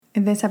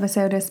This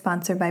episode is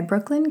sponsored by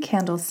Brooklyn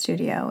Candle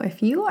Studio.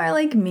 If you are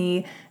like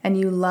me and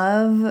you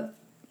love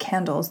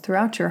candles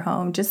throughout your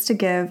home just to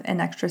give an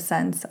extra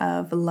sense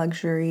of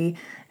luxury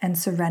and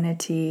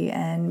serenity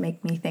and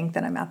make me think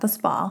that I'm at the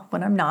spa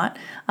when I'm not,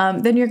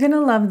 then you're going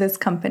to love this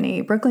company.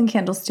 Brooklyn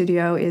Candle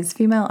Studio is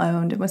female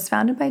owned. It was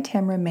founded by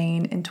Tamra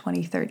Main in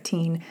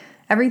 2013.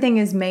 Everything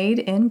is made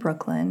in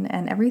Brooklyn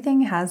and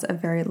everything has a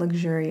very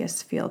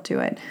luxurious feel to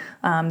it.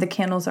 The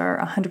candles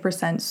are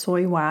 100%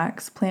 soy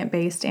wax,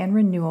 plant-based, and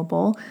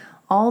renewable.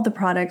 All the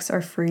products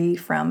are free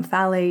from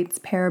phthalates,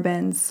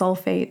 parabens,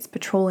 sulfates,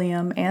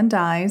 petroleum, and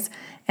dyes,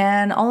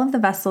 and all of the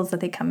vessels that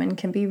they come in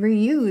can be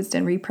reused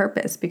and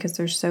repurposed because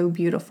they're so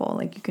beautiful.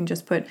 Like you can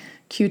just put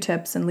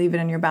Q-tips and leave it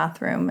in your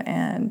bathroom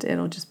and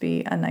it'll just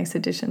be a nice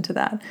addition to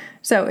that.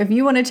 So if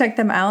you want to check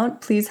them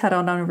out, please head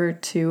on over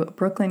to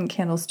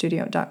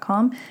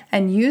brooklyncandlestudio.com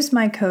and use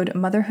my code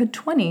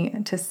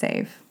motherhood20 to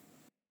save.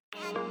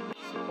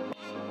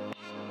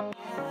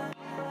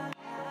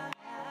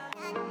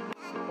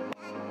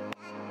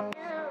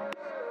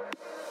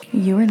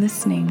 You are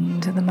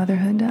listening to the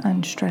Motherhood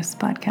Unstressed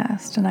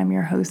podcast, and I'm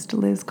your host,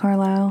 Liz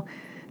Carlisle.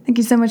 Thank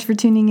you so much for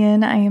tuning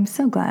in. I am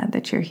so glad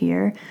that you're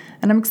here,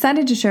 and I'm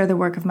excited to share the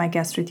work of my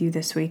guest with you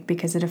this week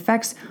because it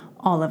affects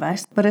all of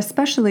us, but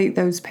especially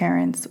those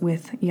parents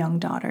with young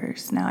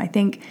daughters. Now, I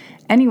think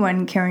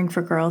anyone caring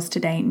for girls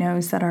today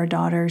knows that our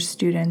daughters,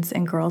 students,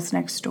 and girls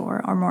next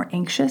door are more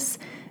anxious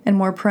and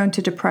more prone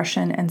to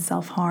depression and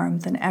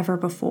self-harm than ever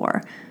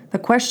before. The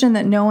question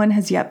that no one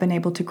has yet been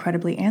able to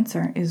credibly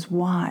answer is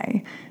why.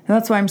 And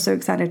that's why I'm so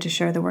excited to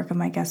share the work of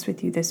my guest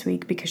with you this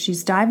week, because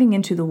she's diving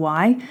into the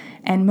why,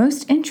 and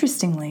most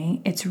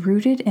interestingly, it's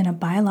rooted in a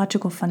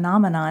biological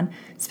phenomenon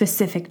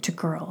specific to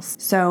girls.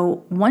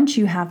 So once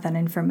you have that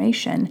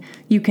information,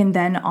 you can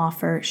then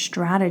offer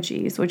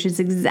strategies, which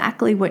is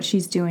exactly what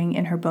she's doing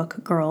in her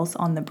book, Girls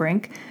on the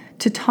Brink,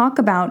 to talk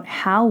about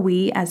how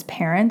we as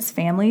parents,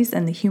 families,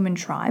 and the human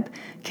tribe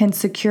can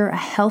secure a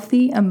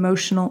healthy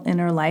emotional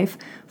inner life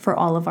for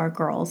all of our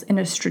girls in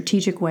a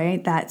strategic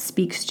way that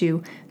speaks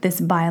to this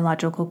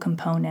biological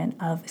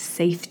component of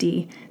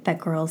safety that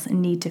girls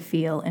need to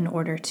feel in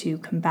order to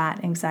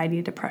combat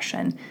anxiety,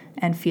 depression,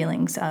 and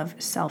feelings of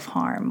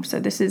self-harm. So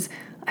this is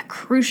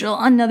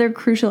another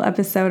crucial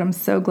episode. I'm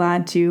so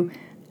glad to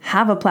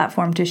have a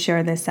platform to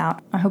share this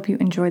out. I hope you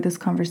enjoy this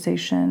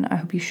conversation. I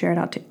hope you share it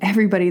out to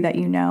everybody that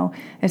you know,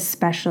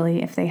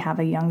 especially if they have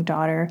a young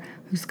daughter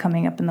who's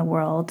coming up in the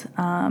world.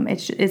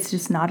 It's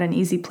just not an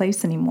easy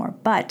place anymore.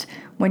 But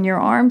when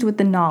you're armed with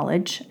the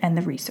knowledge and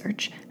the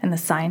research and the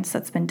science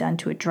that's been done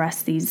to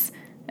address these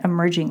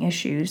emerging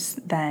issues,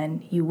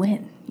 then you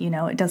win.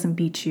 It doesn't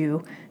beat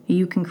you.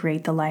 You can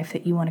create the life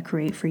that you want to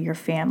create for your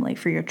family,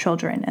 for your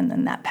children, and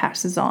then that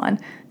passes on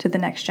to the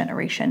next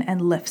generation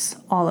and lifts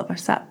all of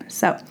us up.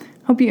 So,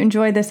 hope you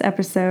enjoy this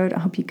episode. I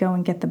hope you go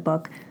and get the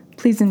book.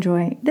 Please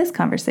enjoy this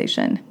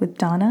conversation with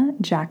Donna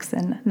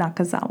Jackson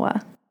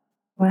Nakazawa.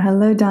 Well,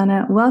 hello,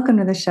 Donna. Welcome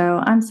to the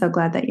show. I'm so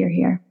glad that you're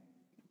here.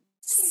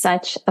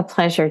 Such a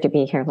pleasure to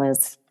be here,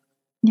 Liz.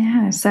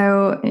 Yeah.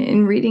 So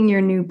in reading your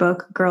new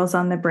book, Girls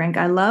on the Brink,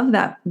 I love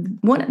that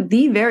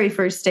the very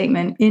first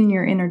statement in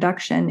your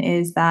introduction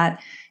is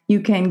that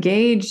you can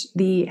gauge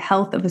the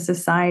health of a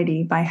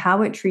society by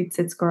how it treats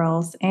its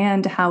girls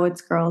and how its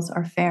girls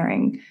are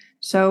faring.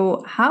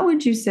 So how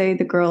would you say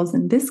the girls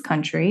in this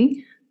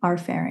country are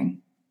faring?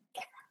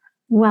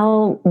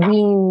 Well,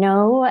 we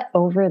know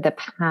over the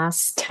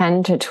past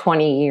 10 to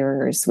 20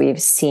 years,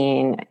 we've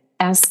seen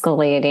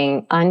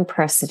escalating,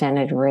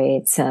 unprecedented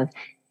rates of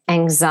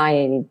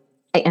anxiety,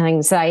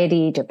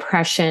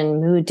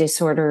 depression, mood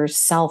disorders,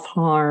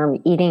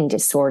 self-harm, eating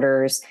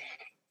disorders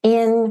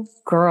in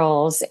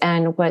girls.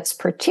 And what's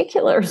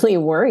particularly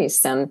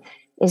worrisome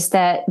is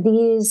that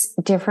these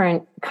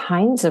different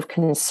kinds of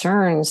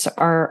concerns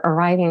are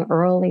arriving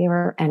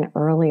earlier and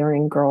earlier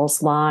in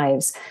girls'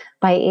 lives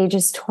by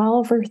ages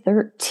 12 or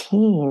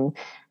 13.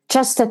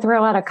 Just to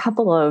throw out a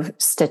couple of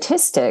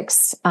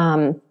statistics,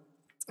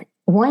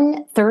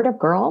 1/3 of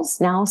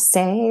girls now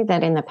say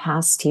that in the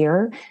past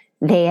year,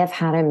 they have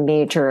had a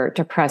major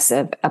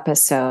depressive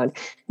episode.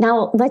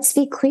 Now, let's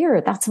be clear,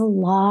 that's a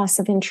loss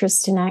of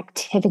interest in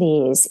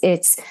activities.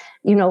 It's,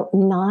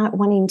 not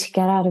wanting to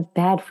get out of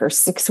bed for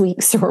 6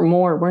 weeks or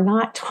more. We're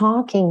not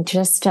talking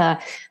just a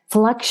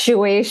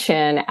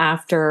fluctuation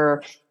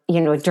after,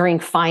 during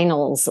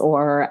finals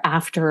or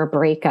after a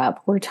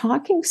breakup. We're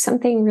talking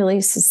something really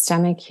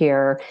systemic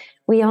here.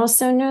 We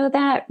also know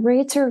that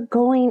rates are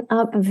going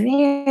up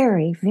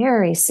very,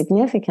 very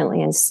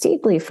significantly and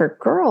steeply for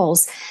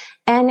girls.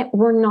 And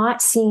we're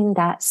not seeing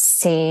that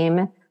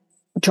same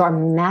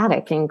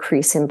dramatic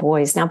increase in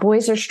boys. Now,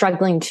 boys are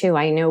struggling too.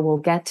 I know we'll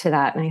get to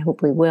that, and I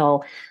hope we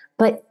will.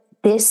 But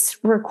this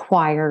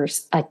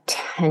requires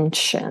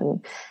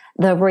attention.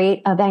 The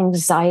rate of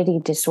anxiety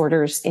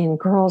disorders in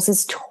girls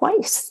is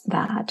twice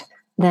that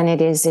than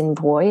it is in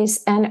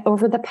boys. And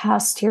over the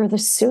past year, the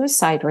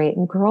suicide rate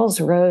in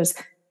girls rose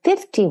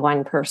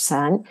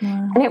 51%,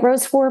 and it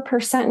rose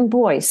 4% in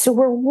boys. So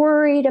we're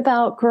worried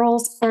about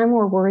girls and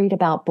we're worried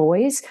about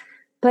boys.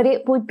 but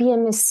it would be a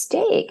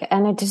mistake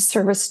and a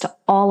disservice to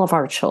all of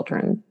our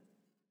children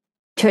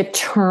to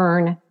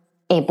turn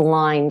a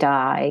blind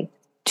eye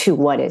to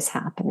what is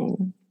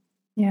happening.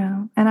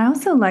 Yeah. And I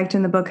also liked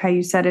in the book how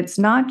you said it's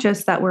not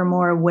just that we're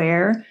more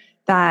aware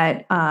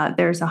that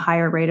there's a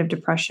higher rate of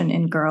depression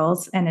in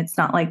girls, and it's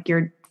not like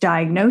you're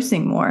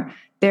diagnosing more.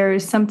 There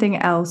is something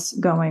else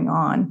going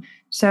on.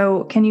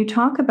 So can you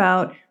talk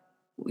about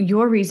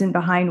your reason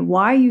behind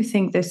why you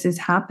think this is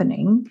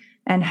happening,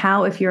 and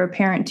how, if you're a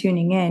parent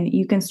tuning in,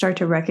 you can start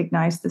to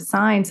recognize the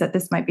signs that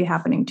this might be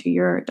happening to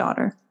your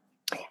daughter?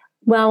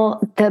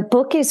 Well, the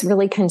book is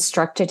really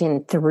constructed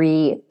in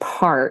 3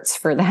 parts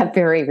for that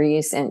very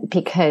reason,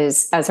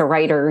 because as a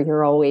writer,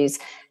 you're always,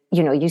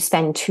 you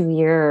spend 2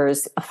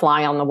 years a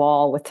fly on the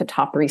wall with the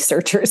top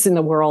researchers in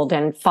the world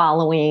and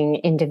following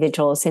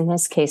individuals, in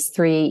this case,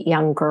 3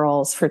 young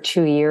girls for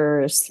 2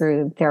 years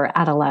through their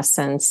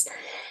adolescence.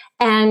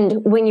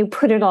 And when you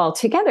put it all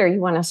together,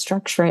 you want to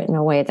structure it in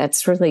a way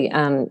that's really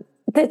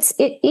that's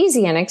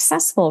easy and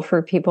accessible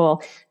for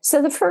people.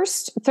 So the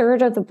first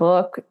third of the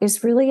book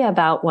is really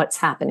about what's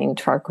happening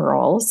to our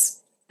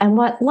girls and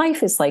what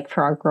life is like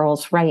for our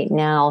girls right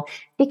now,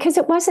 because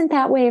it wasn't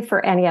that way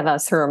for any of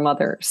us who are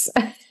mothers.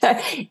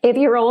 If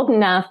you're old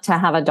enough to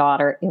have a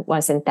daughter, it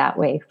wasn't that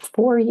way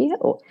for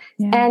you.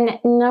 Yeah. And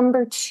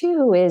number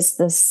 2 is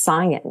the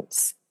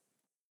science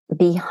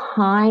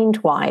behind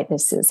why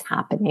this is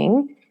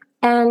happening.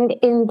 And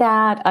in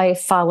that, I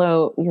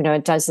follow, a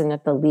dozen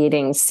of the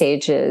leading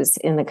sages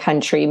in the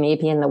country,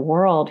 maybe in the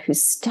world, who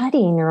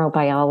study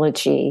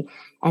neurobiology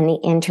and the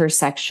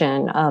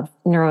intersection of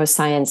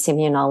neuroscience,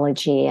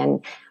 immunology,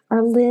 and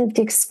our lived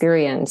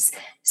experience.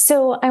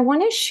 So I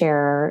want to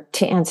share,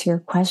 to answer your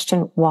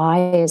question,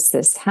 why is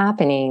this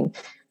happening?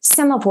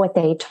 Some of what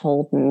they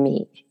told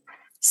me.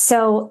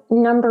 So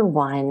number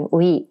 1,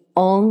 we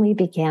only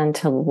began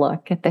to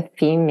look at the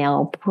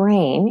female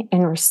brain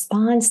in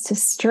response to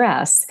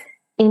stress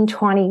in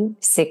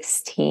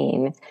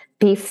 2016.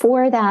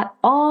 Before that,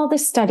 all the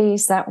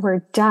studies that were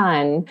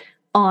done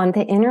on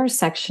the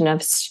intersection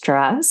of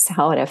stress,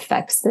 how it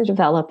affects the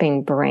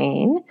developing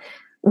brain,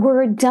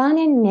 were done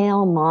in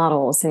male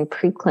models in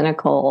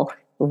preclinical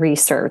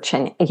research.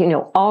 And,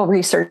 all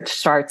research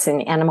starts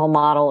in animal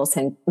models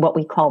and what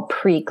we call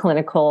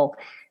preclinical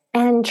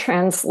and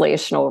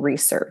translational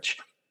research.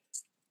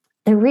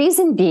 The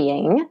reason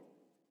being,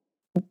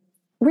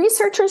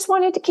 researchers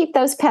wanted to keep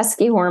those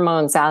pesky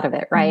hormones out of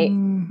it, right?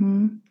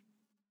 Mm-hmm.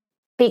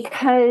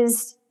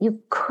 Because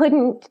you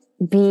couldn't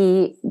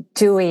be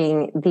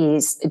doing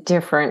these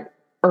different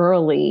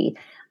early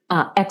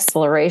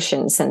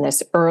explorations and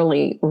this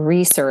early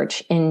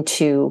research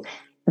into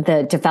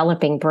the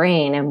developing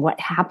brain and what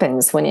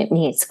happens when it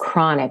meets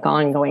chronic,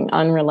 ongoing,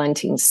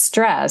 unrelenting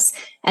stress,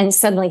 and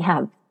suddenly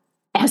have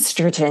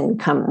estrogen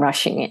come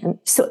rushing in.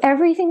 So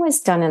everything was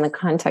done in the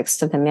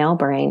context of the male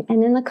brain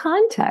and in the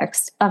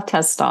context of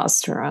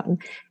testosterone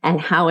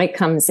and how it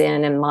comes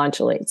in and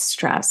modulates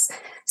stress.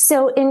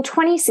 So in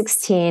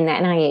 2016,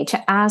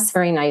 NIH asked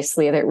very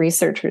nicely that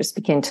researchers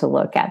begin to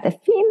look at the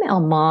female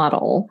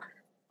model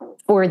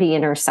for the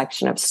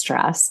intersection of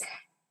stress.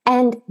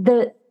 And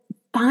the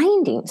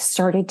findings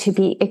started to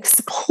be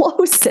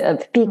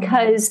explosive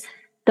because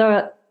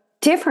the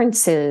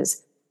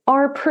differences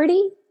are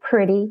pretty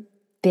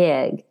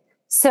big.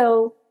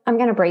 So I'm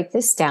going to break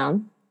this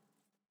down.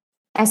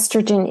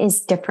 Estrogen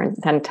is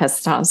different than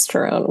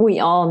testosterone. We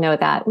all know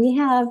that. We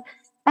have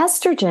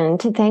estrogen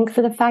to thank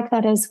for the fact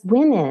that as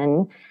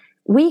women,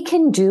 we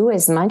can do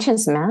as much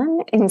as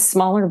men in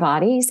smaller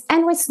bodies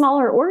and with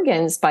smaller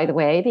organs, by the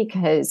way,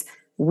 because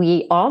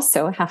we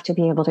also have to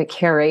be able to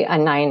carry a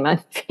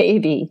 9-month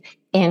baby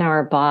in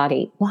our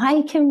body.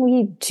 Why can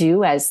we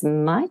do as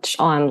much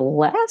on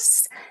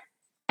less?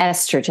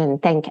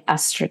 Estrogen, thank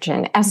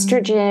estrogen.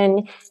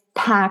 Estrogen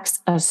packs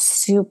a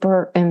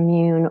super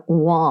immune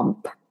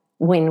whomp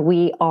when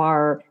we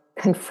are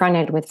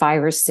confronted with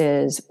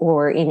viruses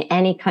or in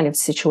any kind of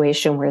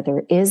situation where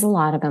there is a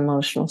lot of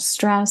emotional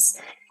stress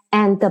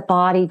and the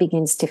body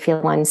begins to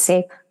feel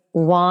unsafe.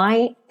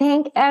 Why?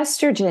 Thank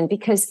estrogen,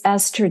 because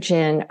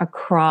estrogen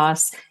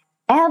across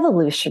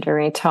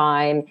evolutionary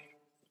time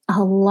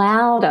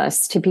allowed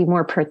us to be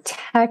more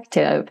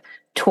protective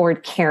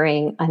toward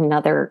carrying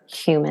another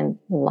human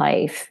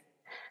life.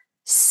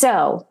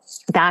 So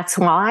that's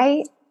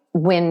why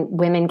when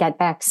women get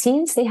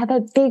vaccines, they have a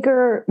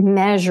bigger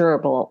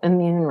measurable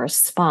immune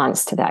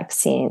response to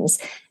vaccines.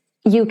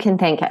 You can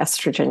thank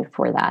estrogen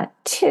for that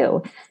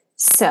too.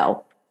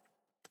 So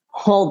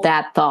hold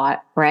that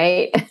thought,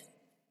 right?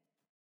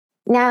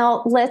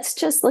 Now let's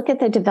just look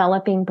at the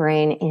developing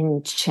brain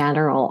in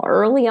general.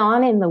 Early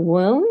on in the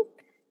womb,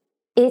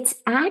 it's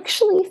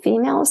actually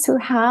females who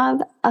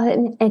have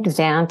an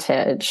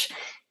advantage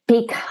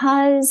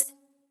because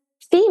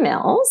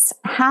females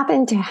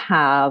happen to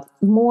have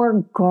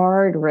more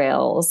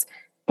guardrails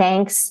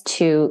thanks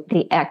to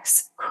the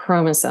X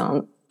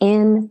chromosome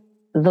in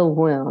the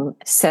womb.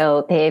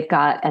 So they've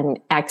got an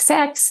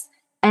XX,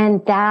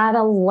 and that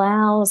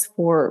allows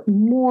for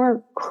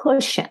more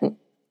cushion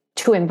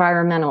to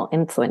environmental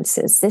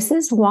influences. This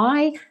is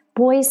why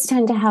boys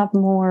tend to have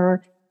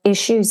more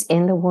issues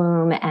in the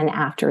womb and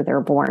after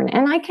they're born.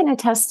 And I can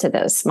attest to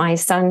this. My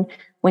son,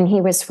 when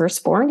he was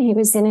first born, he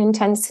was in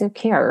intensive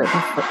care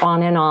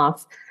on and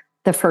off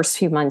the first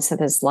few months of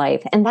his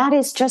life. And that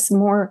is just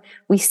more,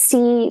 we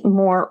see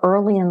more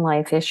early in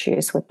life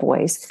issues with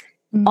boys.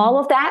 Mm-hmm. All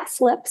of that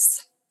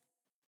flips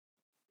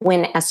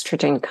when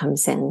estrogen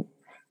comes in,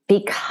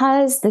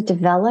 because the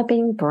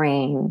developing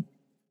brain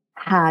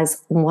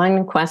has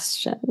one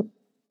question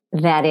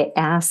that it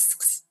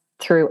asks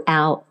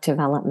throughout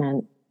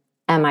development.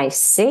 Am I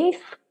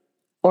safe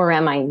or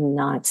am I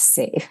not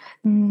safe?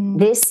 Mm.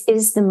 This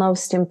is the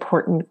most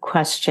important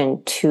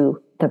question to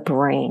the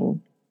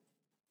brain.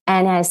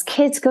 And as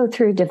kids go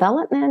through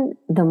development,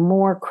 the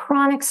more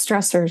chronic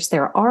stressors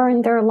there are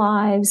in their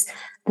lives,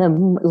 the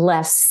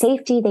less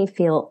safety they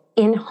feel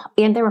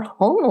in their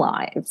home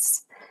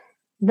lives,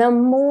 the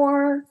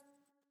more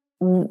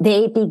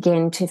they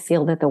begin to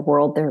feel that the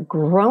world they're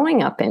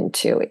growing up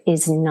into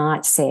is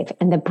not safe.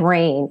 And the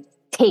brain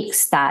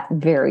takes that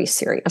very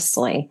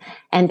seriously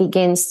and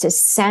begins to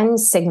send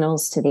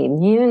signals to the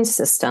immune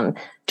system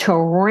to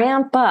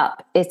ramp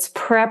up its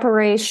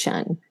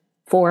preparation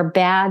for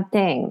bad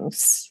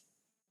things.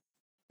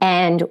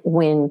 And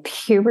when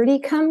puberty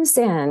comes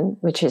in,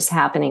 which is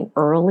happening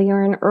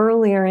earlier and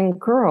earlier in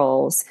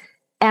girls,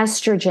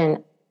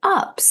 estrogen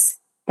ups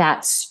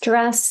that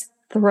stress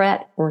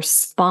threat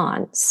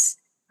response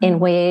in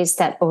ways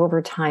that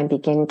over time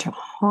begin to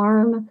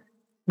harm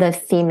the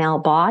female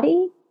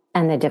body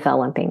and the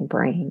developing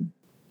brain.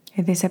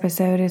 This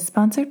episode is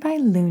sponsored by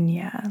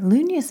Lunya.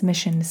 Lunya's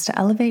mission is to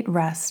elevate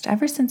rest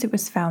ever since it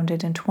was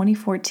founded in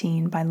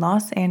 2014 by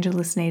Los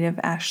Angeles native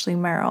Ashley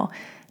Merrill.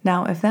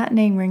 Now, if that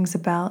name rings a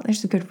bell,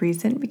 there's a good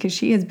reason, because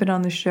she has been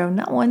on the show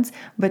not once,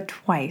 but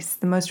twice.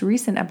 The most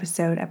recent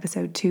episode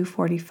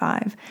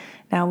 245.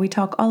 Now, we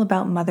talk all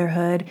about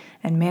motherhood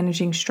and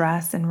managing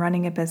stress and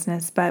running a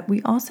business, but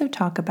we also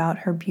talk about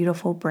her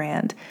beautiful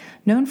brand.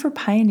 Known for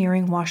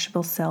pioneering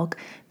washable silk,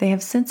 they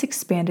have since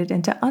expanded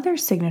into other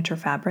signature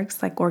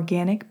fabrics like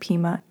organic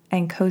Pima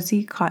and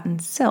cozy cotton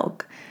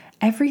silk.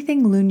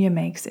 Everything Lunya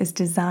makes is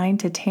designed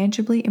to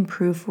tangibly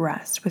improve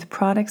rest with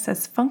products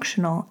as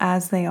functional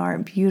as they are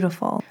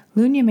beautiful.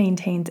 Lunya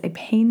maintains a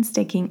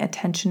painstaking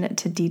attention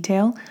to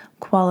detail,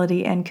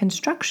 quality, and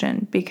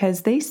construction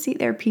because they see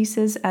their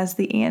pieces as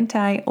the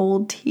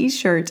anti-old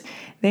t-shirt.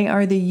 They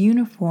are the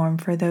uniform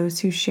for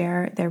those who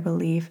share their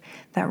belief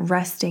that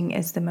resting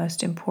is the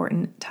most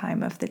important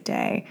time of the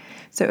day.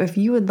 So if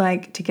you would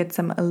like to get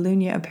some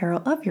Lunya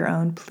apparel of your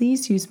own,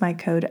 please use my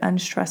code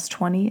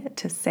UNSTRESS20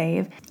 to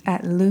save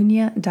at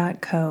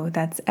lunya.co.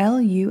 That's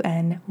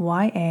lunya.co.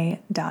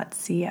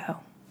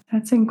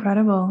 That's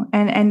incredible.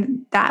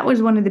 And that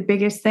was one of the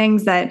biggest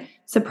things that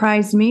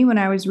surprised me when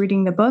I was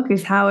reading the book,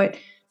 is how it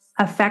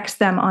affects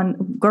them on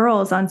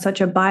girls on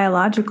such a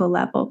biological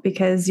level,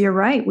 because you're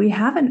right. We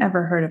haven't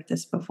ever heard of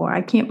this before.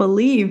 I can't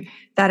believe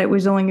that it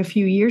was only a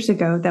few years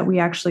ago that we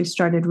actually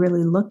started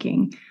really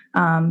looking.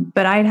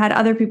 But I had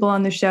other people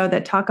on the show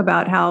that talk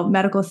about how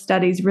medical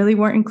studies really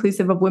weren't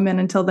inclusive of women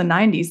until the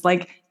 90s,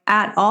 like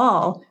at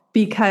all,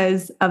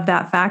 because of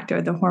that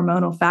factor, the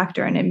hormonal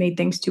factor, and it made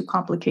things too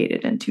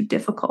complicated and too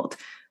difficult.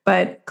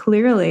 But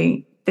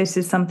clearly, this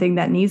is something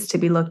that needs to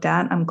be looked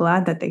at. I'm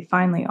glad that they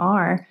finally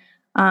are.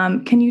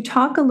 Can you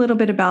talk a little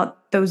bit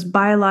about those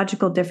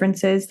biological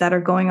differences that are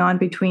going on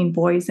between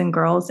boys and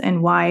girls,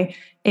 and why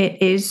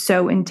it is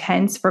so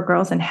intense for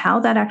girls, and how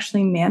that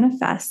actually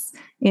manifests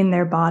in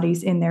their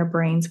bodies, in their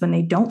brains, when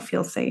they don't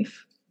feel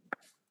safe?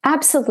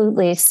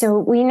 Absolutely. So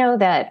we know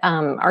that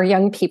our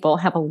young people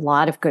have a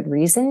lot of good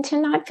reason to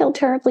not feel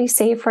terribly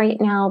safe right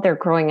now. They're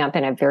growing up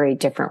in a very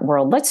different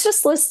world. Let's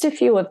just list a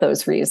few of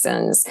those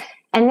reasons.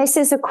 And this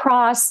is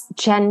across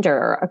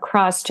gender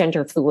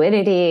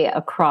fluidity,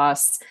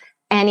 across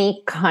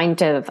any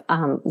kind of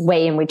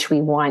way in which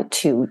we want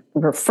to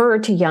refer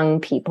to young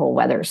people,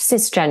 whether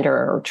cisgender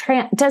or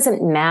trans,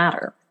 doesn't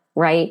matter,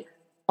 right?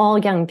 All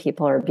young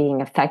people are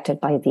being affected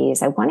by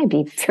these. I want to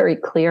be very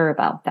clear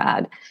about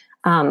that.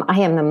 I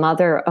am the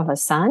mother of a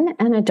son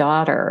and a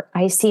daughter.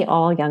 I see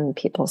all young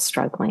people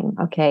struggling.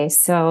 Okay.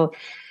 So,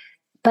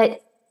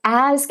 but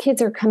as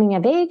kids are coming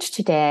of age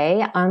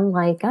today,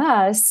 unlike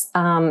us,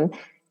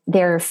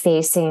 they're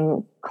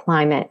facing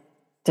climate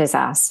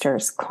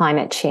disasters,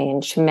 climate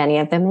change, many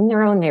of them in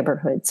their own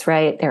neighborhoods,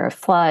 right? There are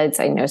floods.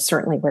 I know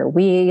certainly where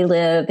we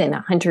live in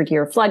a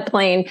 100-year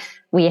floodplain,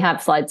 we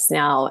have floods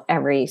now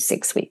every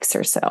 6 weeks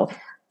or so.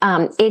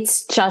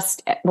 It's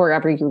just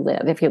wherever you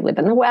live. If you live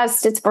in the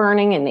West, it's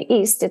burning. In the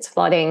East, it's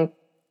flooding.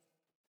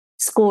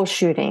 School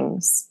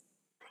shootings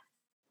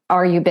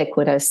are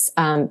ubiquitous.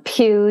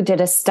 Pew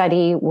did a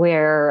study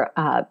where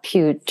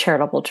Pew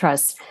Charitable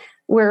Trust,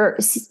 where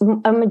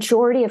a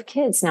majority of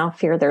kids now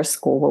fear their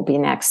school will be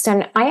next.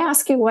 And I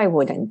ask you, why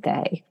wouldn't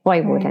they?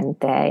 Why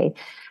wouldn't they?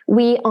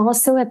 We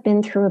also have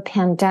been through a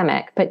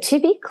pandemic, but to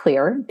be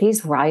clear,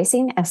 these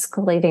rising,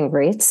 escalating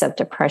rates of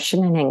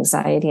depression and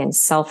anxiety and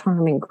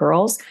self-harm in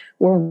girls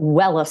were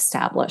well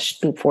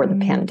established before the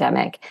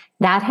pandemic.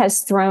 That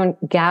has thrown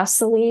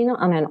gasoline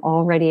on an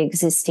already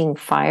existing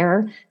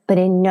fire, but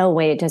in no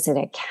way does it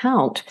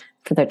account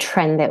for the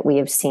trend that we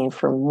have seen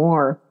for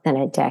more than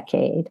a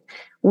decade.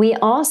 We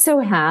also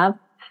have,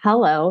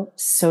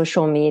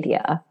 social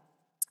media.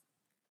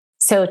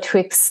 So to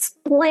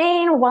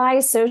explain why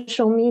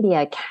social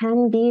media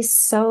can be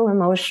so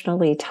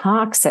emotionally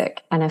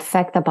toxic and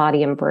affect the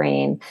body and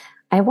brain,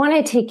 I want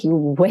to take you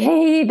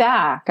way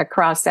back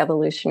across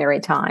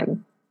evolutionary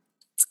time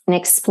and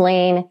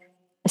explain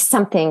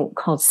something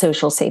called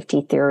social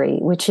safety theory,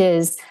 which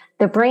is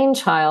the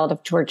brainchild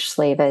of George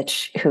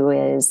Slavich, who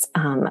is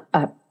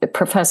a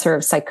professor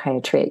of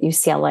psychiatry at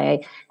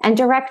UCLA and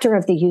director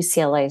of the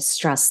UCLA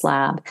Stress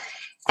Lab.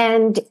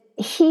 And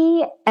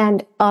he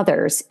and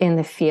others in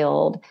the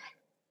field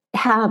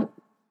have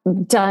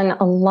done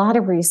a lot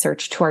of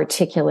research to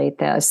articulate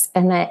this,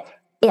 and that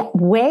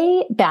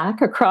way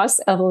back across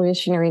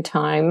evolutionary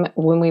time,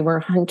 when we were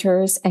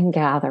hunters and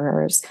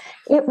gatherers,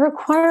 it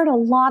required a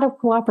lot of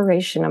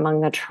cooperation among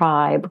the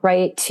tribe,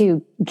 right,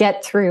 to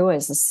get through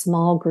as a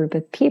small group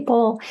of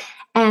people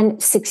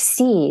and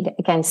succeed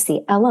against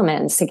the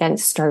elements,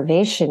 against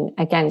starvation,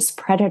 against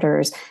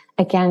predators,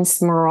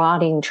 against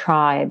marauding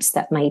tribes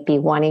that might be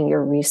wanting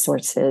your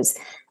resources.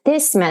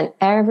 This meant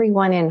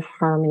everyone in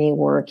harmony,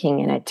 working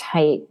in a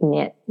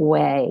tight-knit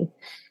way.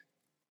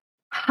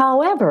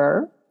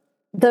 However,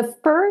 the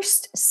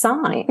first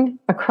sign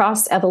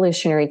across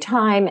evolutionary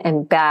time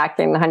and back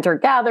in the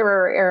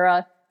hunter-gatherer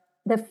era,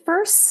 the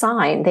first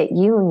sign that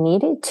you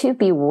needed to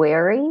be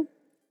wary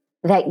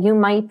that you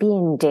might be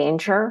in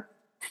danger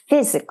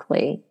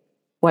physically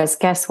was,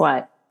 guess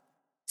what?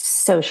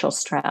 Social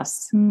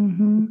stress,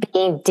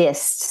 being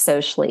dissed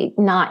socially,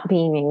 not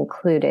being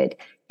included,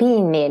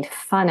 being made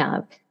fun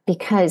of,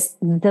 because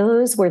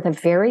those were the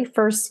very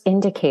first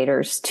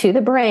indicators to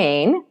the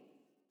brain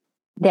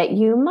that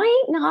you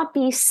might not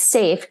be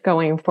safe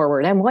going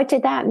forward. And what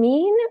did that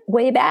mean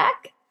way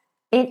back?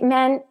 It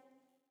meant,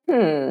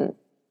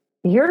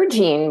 your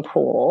gene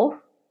pool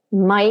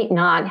might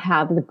not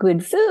have the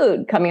good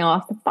food coming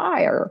off the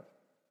fire.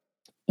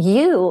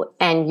 You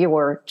and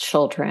your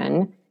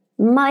children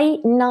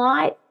might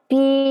not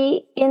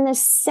be in the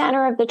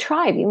center of the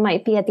tribe. You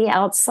might be at the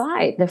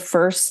outside, the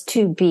first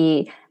to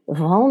be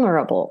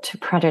vulnerable to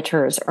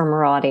predators or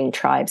marauding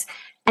tribes.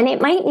 And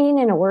it might mean,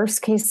 in a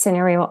worst case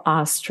scenario,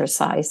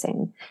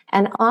 ostracizing.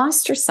 And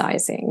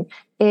ostracizing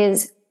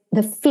is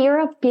the fear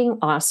of being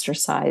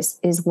ostracized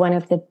is one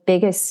of the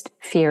biggest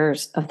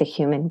fears of the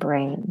human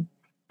brain.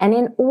 And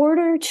in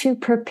order to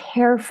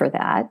prepare for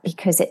that,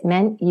 because it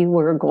meant you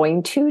were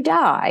going to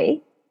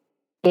die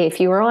if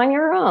you were on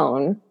your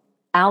own,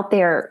 out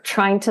there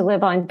trying to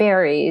live on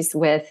berries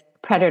with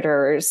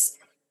predators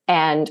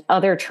and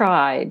other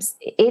tribes,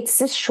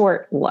 it's a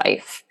short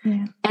life.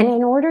 Yeah. And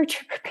in order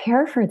to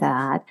prepare for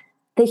that,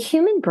 the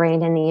human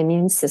brain and the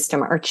immune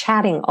system are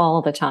chatting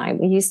all the time.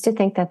 We used to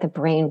think that the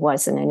brain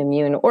wasn't an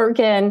immune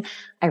organ.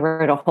 I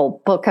wrote a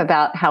whole book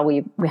about how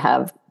we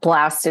have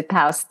blasted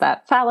past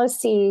that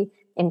fallacy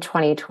in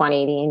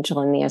 2020, The Angel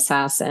and the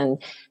Assassin.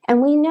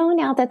 And we know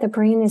now that the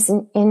brain is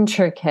an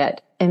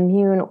intricate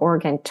immune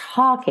organ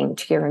talking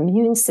to your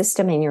immune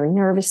system and your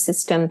nervous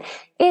system.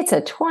 It's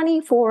a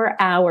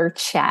 24-hour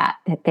chat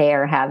that they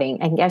are having.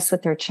 And guess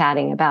what they're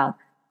chatting about?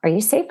 Are you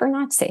safe or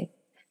not safe?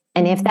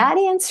 And if that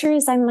answer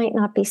is, I might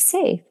not be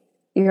safe,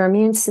 your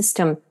immune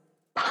system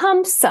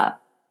pumps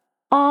up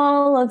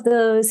all of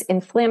those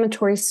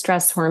inflammatory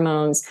stress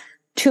hormones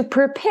to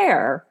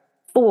prepare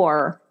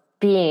for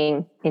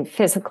being in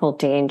physical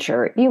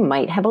danger. You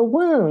might have a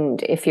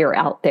wound if you're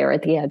out there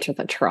at the edge of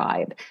the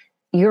tribe.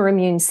 Your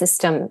immune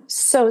system,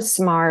 so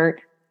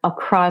smart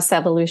across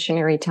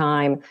evolutionary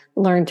time,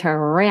 learned to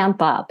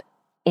ramp up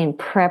in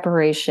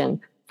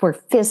preparation for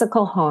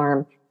physical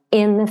harm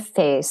in the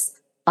face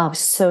of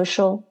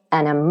social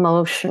and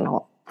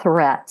emotional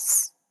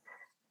threats.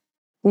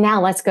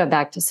 Now let's go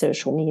back to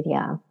social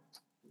media.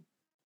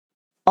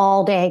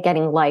 All day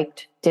getting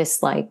liked,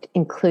 disliked,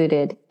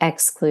 included,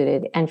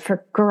 excluded. And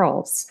for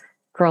girls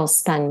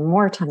spend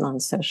more time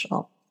on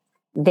social.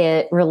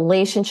 The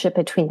relationship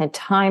between the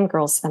time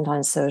girls spend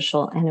on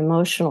social and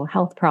emotional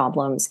health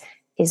problems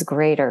is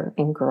greater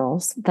in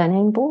girls than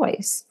in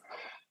boys.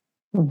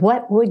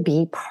 What would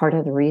be part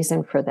of the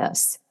reason for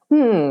this?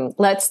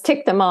 Let's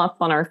tick them off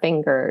on our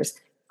fingers.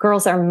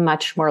 Girls are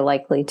much more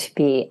likely to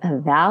be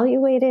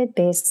evaluated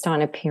based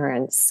on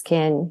appearance,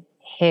 skin,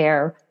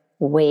 hair,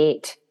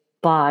 weight,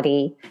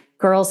 body.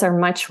 Girls are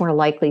much more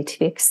likely to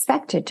be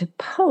expected to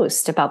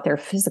post about their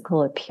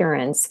physical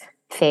appearance,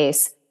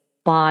 face,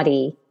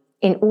 body,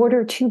 in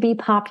order to be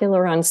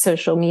popular on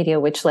social media,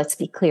 which, let's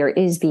be clear,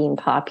 is being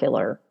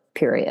popular,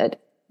 period,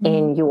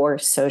 in your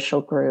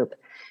social group.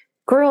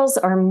 Girls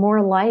are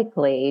more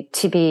likely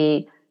to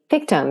be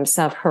victims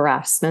of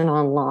harassment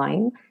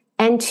online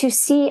and to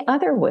see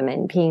other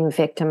women being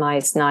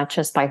victimized, not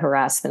just by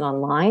harassment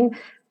online,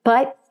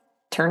 but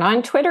turn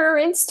on Twitter or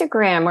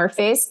Instagram or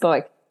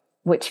Facebook,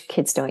 which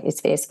kids don't use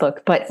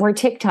Facebook, or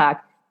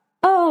TikTok.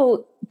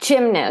 Oh,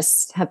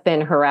 gymnasts have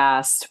been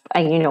harassed,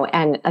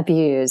 and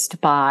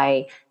abused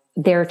by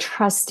their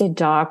trusted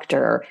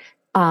doctor.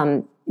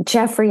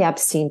 Jeffrey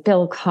Epstein,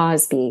 Bill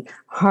Cosby,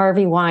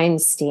 Harvey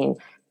Weinstein,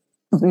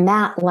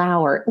 Matt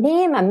Lauer.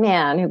 Name a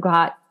man who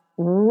got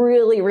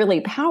really,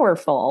 really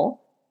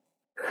powerful,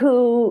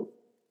 who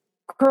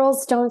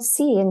girls don't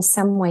see in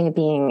some way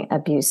being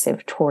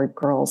abusive toward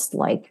girls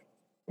like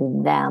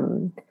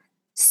them.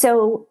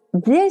 So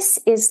this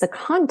is the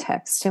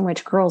context in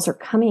which girls are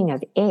coming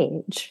of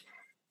age.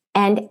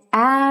 And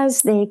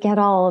as they get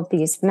all of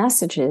these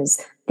messages,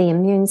 the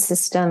immune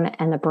system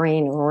and the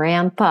brain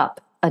ramp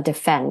up a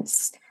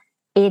defense.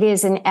 It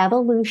is an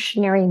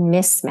evolutionary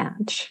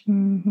mismatch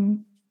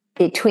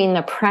between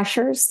the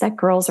pressures that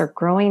girls are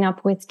growing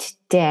up with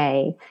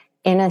today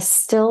in a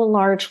still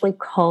largely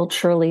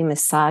culturally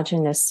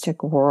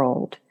misogynistic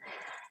world.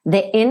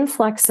 The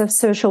influx of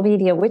social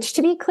media, which,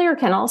 to be clear,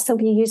 can also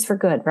be used for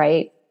good,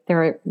 right?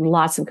 There are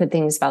lots of good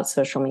things about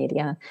social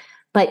media,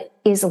 but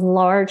is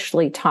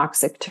largely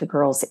toxic to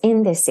girls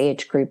in this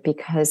age group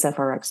because of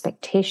our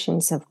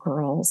expectations of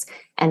girls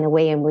and the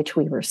way in which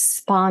we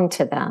respond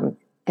to them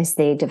as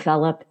they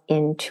develop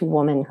into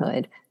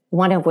womanhood,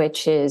 one of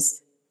which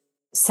is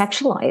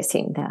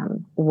sexualizing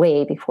them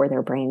way before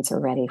their brains are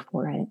ready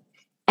for it.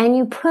 And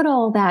you put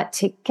all that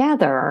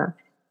together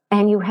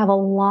and you have a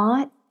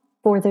lot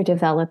for the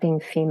developing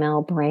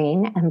female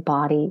brain and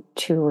body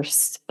to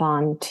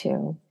respond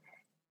to.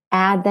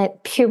 Add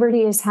that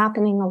puberty is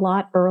happening a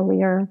lot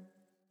earlier,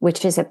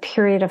 which is a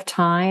period of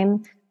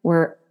time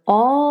where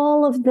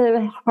all of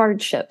the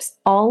hardships,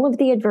 all of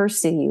the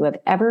adversity you have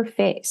ever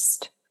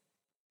faced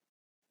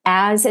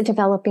as a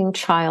developing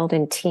child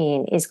and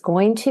teen is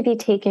going to be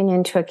taken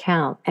into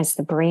account as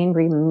the brain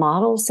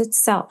remodels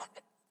itself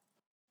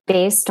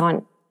based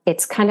on,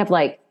 it's kind of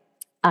like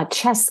a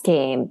chess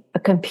game, a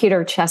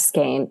computer chess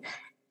game.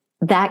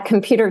 That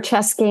computer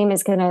chess game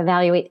is going to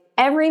evaluate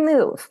every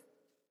move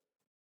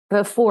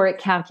before it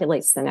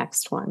calculates the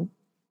next one.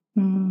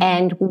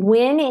 And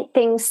when it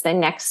thinks the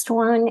next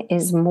one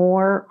is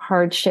more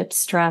hardship,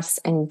 stress,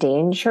 and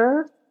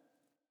danger,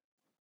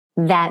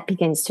 that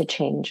begins to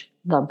change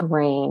the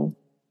brain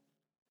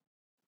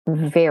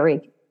in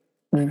very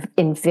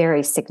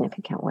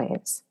significant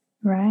ways.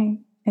 Right.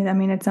 I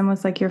mean, it's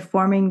almost like you're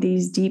forming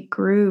these deep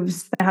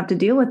grooves that have to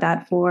deal with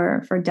that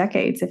for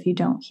decades if you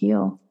don't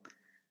heal.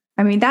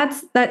 I mean,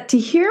 that to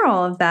hear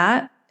all of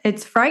that,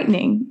 it's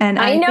frightening. And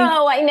I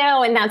know.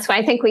 And that's why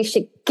I think we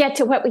should get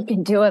to what we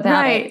can do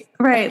about it.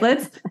 Right.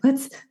 Let's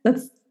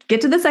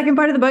get to the second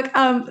part of the book.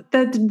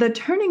 The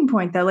turning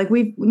point though,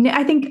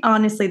 I think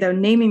honestly though,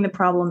 naming the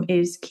problem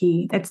is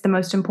key. It's the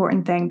most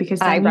important thing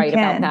because I write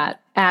about that.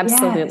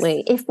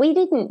 Absolutely. Yes. If we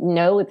didn't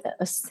know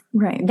this,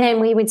 then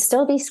we would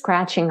still be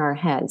scratching our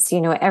heads.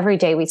 Every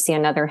day we see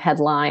another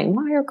headline.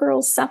 Why are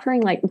girls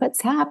suffering?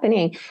 What's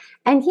happening?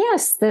 And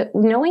yes,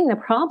 knowing the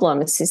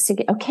problem is just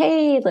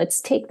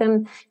let's take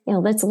them,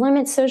 let's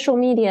limit social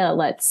media.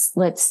 Let's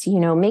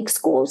make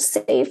schools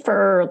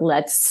safer.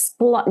 Let's,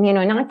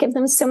 not give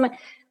them so much.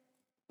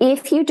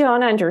 If you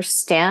don't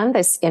understand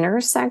this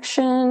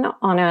intersection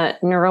on a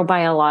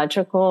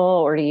neurobiological,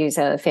 or to use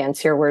a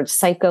fancier word,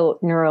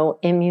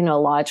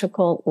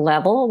 psychoneuroimmunological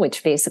level,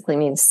 which basically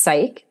means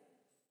psych,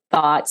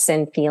 thoughts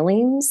and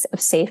feelings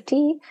of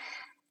safety,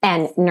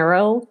 and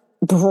neuro,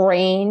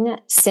 brain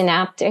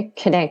synaptic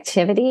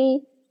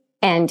connectivity,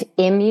 and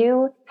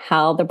immu,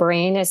 how the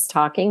brain is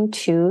talking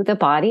to the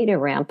body to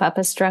ramp up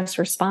a stress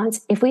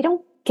response. If we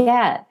don't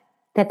get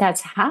that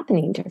that's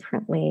happening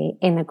differently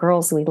in the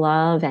girls we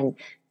love and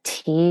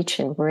teach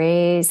and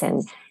raise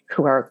and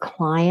who are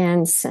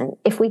clients, and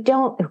if we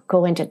don't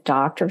go into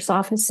doctors'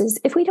 offices,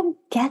 if we don't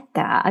get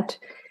that,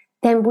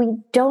 then we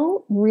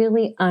don't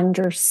really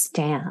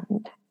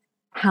understand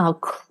how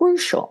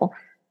crucial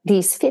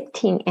these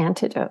 15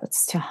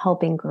 antidotes to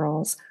helping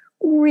girls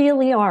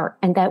really are,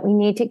 and that we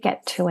need to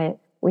get to it.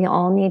 We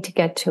all need to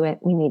get to it.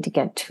 We need to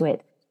get to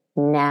it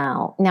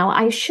now. Now,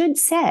 I should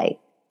say,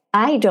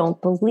 I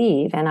don't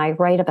believe, and I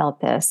write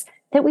about this,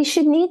 that we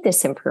should need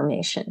this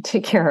information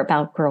to care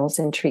about girls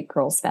and treat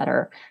girls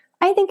better.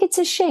 I think it's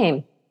a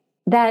shame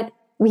that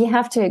we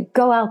have to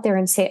go out there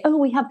and say, oh,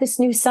 we have this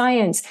new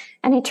science.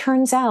 And it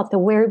turns out the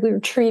way we're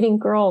treating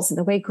girls and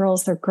the way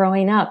girls are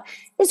growing up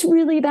is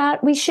really bad.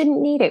 We shouldn't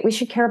need it. We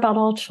should care about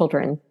all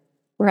children,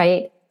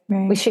 right?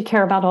 We should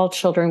care about all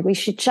children. We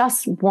should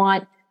just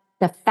want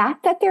the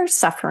fact that they're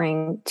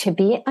suffering to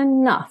be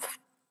enough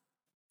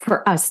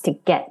for us to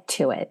get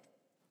to it.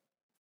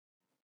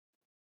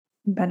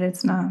 But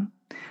it's not.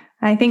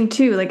 I think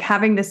too,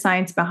 having the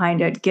science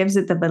behind it gives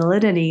it the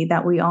validity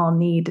that we all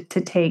need to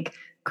take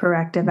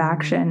corrective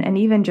action and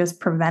even just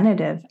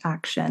preventative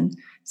action.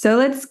 So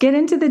let's get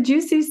into the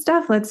juicy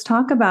stuff. Let's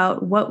talk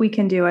about what we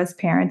can do as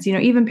parents.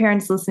 Even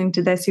parents listening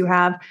to this who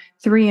have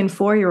 3 and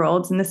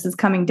 4-year-olds, and this is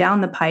coming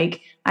down the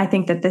pike, I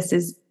think that this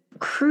is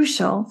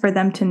crucial for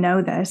them to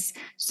know this.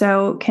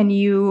 So can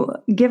you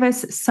give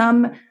us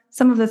some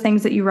some of the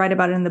things that you write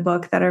about in the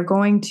book that are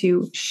going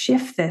to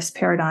shift this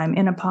paradigm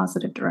in a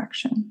positive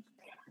direction?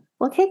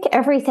 Well, I think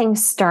everything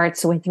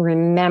starts with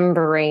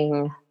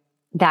remembering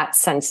that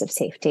sense of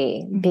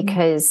safety,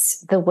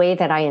 because the way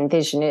that I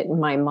envision it in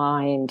my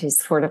mind is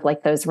sort of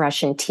like those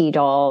Russian tea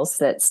dolls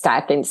that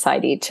stack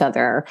inside each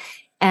other.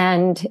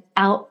 And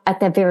out at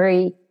the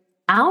very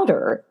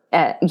outer,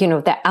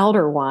 the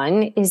outer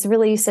one is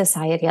really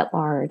society at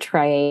large,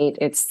 right?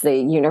 It's the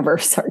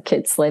universe our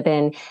kids live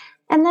in.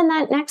 And then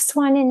that next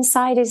one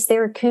inside is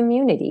their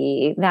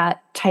community,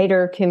 that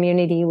tighter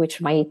community,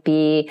 which might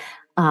be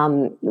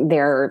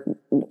their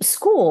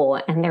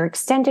school and their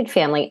extended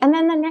family. And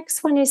then the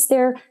next one is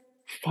their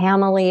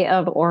family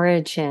of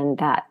origin,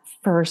 that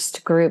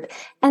first group.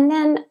 And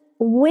then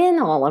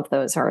when all of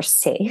those are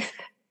safe,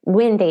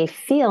 when they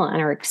feel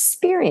and are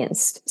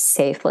experienced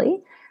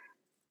safely,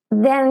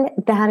 then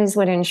that is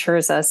what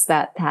ensures us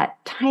that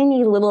that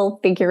tiny little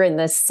figure in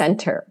the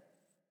center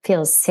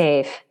feels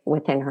safe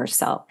within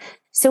herself.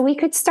 So we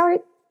could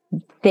start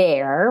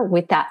there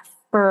with that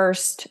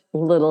first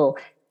little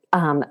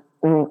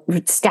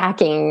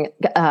stacking,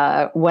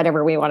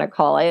 whatever we want to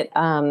call it.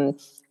 And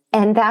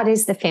that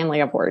is the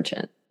family of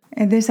origin.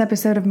 And this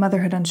episode of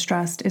Motherhood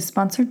Unstressed is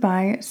sponsored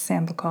by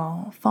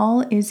Sambucol.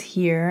 Fall is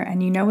here,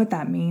 and you know what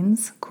that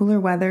means. Cooler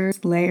weather,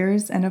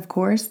 layers, and of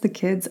course, the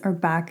kids are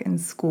back in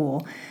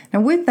school.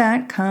 Now, with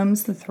that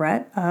comes the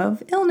threat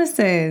of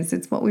illnesses.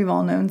 It's what we've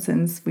all known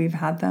since we've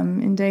had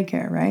them in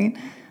daycare, right?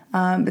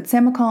 But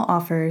Sambucol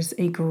offers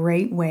a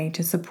great way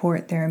to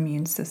support their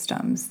immune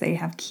systems. They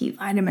have key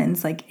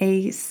vitamins like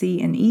A, C,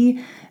 and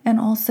E, and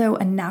also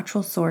a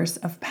natural source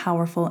of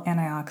powerful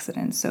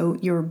antioxidants. So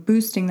you're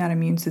boosting that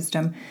immune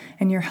system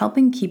and you're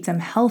helping keep them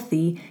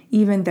healthy,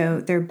 even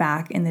though they're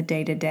back in the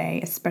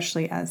day-to-day,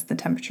 especially as the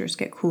temperatures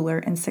get cooler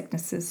and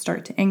sicknesses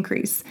start to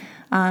increase.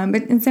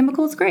 But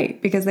Sambucol is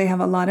great because they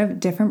have a lot of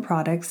different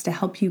products to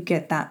help you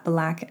get that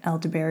black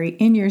elderberry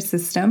in your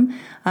system.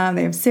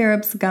 They have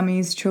syrups,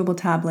 gummies, chewable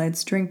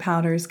tablets, drink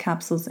powders,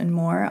 capsules, and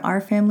more.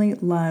 Our family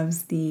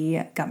loves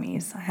the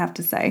gummies, I have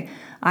to say.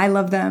 I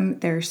love them.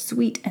 They're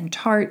sweet and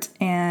tart,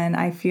 and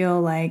I feel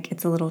like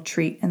it's a little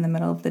treat in the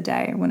middle of the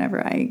day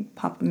whenever I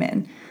pop them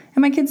in.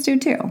 And my kids do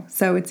too.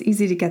 So it's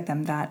easy to get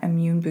them that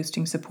immune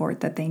boosting support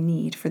that they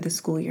need for the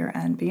school year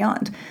and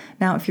beyond.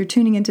 Now, if you're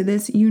tuning into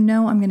this, you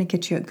know I'm going to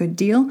get you a good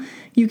deal.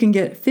 You can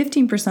get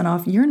 15%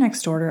 off your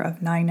next order of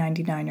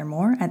 $9.99 or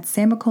more at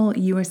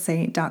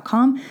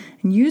sambucolusa.com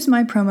and use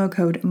my promo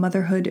code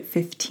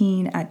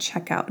motherhood15 at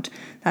checkout.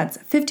 That's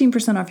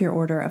 15% off your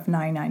order of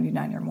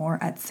 $9.99 or more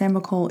at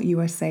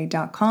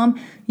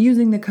sambucolusa.com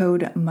using the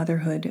code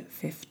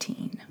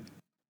motherhood15.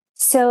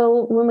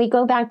 So when we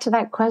go back to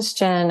that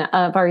question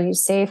of are you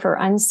safe or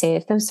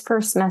unsafe, those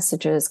first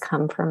messages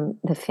come from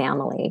the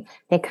family.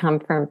 They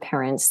come from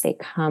parents. They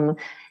come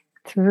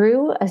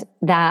through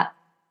that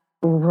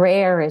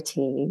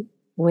rarity,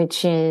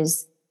 which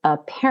is a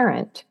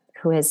parent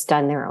who has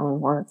done their own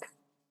work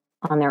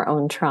on their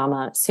own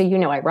trauma. So,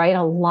 I write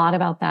a lot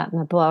about that in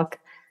the book.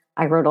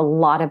 I wrote a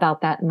lot about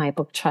that in my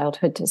book,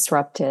 Childhood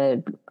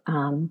Disrupted.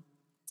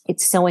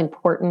 It's so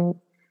important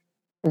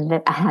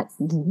that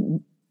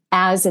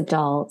as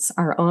adults,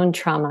 our own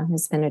trauma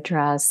has been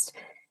addressed,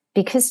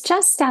 because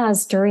just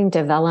as during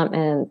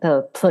development,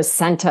 the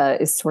placenta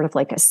is sort of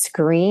like a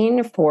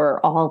screen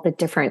for all the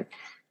different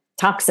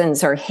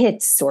toxins or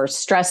hits or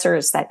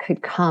stressors that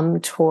could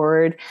come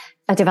toward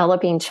a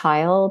developing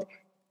child,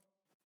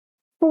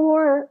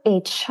 for a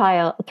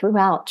child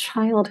throughout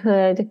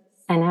childhood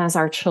and as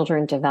our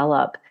children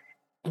develop,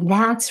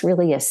 that's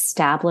really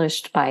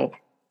established by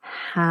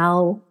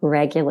how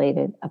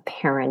regulated a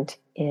parent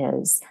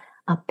is.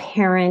 A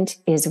parent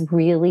is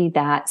really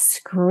that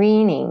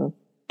screening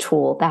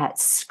tool, that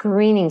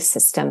screening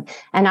system.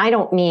 And I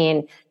don't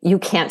mean you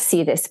can't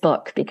see this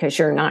book because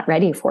you're not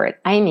ready for it.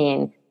 I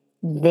mean,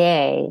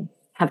 they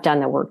have done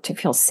the work to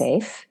feel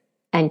safe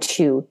and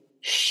to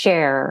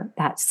share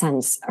that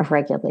sense of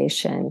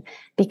regulation.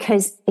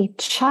 Because a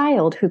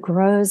child who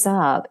grows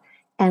up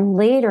and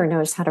later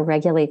knows how to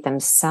regulate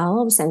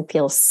themselves and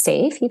feel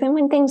safe, even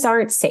when things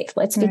aren't safe.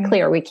 Let's be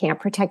clear, we can't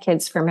protect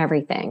kids from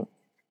everything.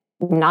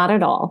 Not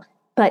at all.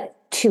 But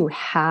to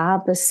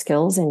have the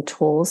skills and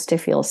tools to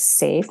feel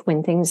safe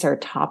when things are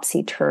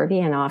topsy-turvy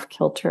and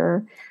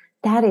off-kilter,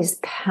 that is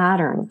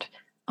patterned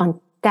on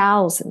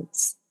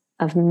thousands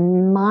of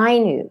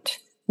minute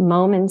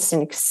moments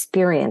and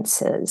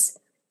experiences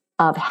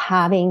of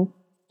having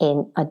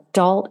an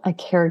adult, a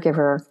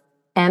caregiver,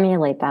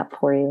 emulate that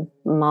for you,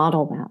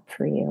 model that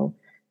for you.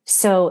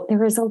 So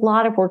there is a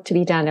lot of work to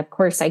be done. Of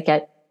course, I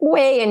get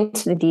way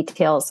into the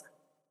details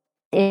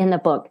in the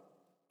book.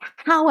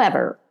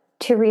 However,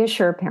 to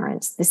reassure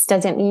parents, this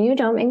doesn't mean you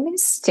don't make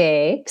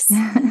mistakes.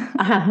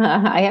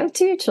 I have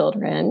 2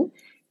 children.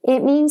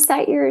 It means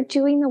that you're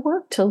doing the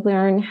work to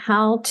learn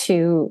how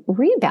to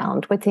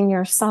rebound within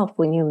yourself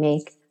when you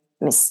make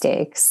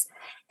mistakes.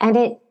 And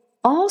it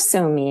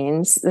also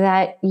means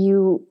that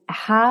you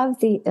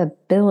have the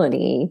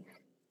ability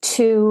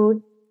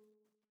to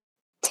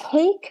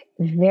take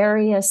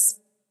various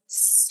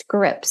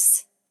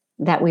scripts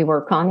that we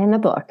work on in the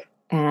book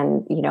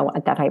and,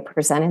 that I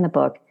present in the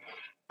book,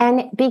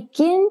 and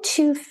begin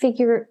to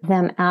figure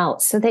them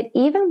out so that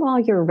even while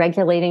you're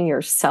regulating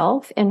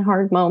yourself in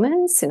hard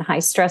moments, in high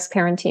stress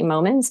parenting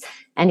moments,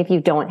 and if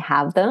you don't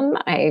have them,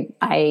 I've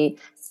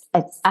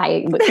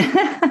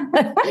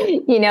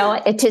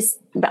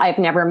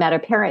never met a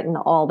parent in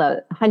all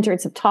the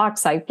hundreds of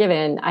talks I've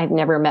given. I've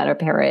never met a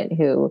parent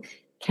who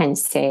can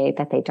say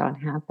that they don't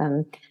have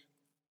them.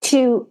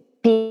 To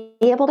be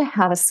able to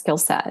have a skill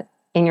set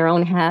in your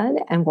own head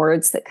and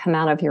words that come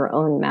out of your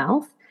own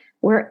mouth,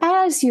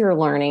 whereas you're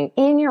learning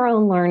in your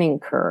own learning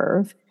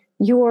curve,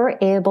 you're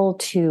able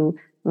to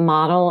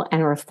model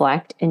and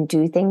reflect and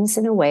do things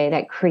in a way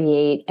that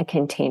create a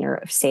container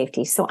of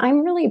safety. So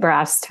I'm really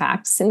brass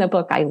tacks in the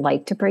book. I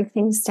like to break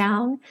things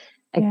down.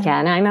 Yeah.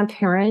 Again, I'm a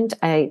parent.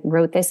 I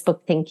wrote this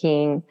book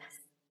thinking,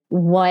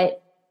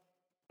 what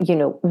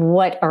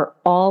are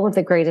all of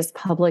the greatest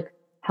public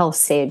health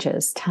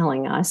sages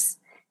telling us?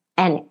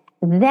 And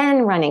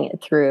then running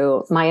it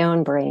through my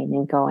own brain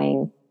and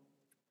going,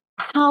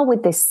 how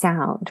would this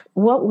sound?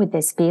 What would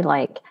this be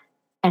like?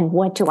 And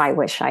what do I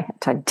wish I had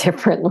done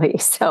differently?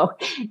 So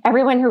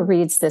everyone who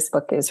reads this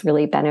book is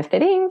really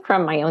benefiting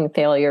from my own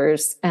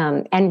failures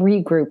and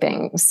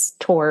regroupings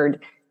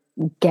toward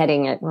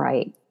getting it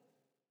right.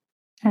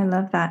 I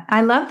love that.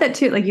 I love that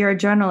too. Like, you're a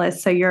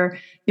journalist, so you're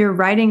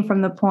writing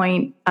from the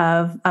point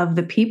of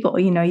the people.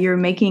 You're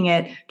making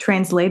it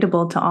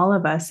translatable to all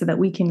of us so that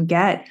we can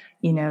get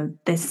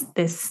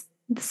this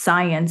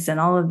science and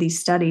all of these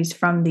studies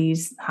from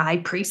these high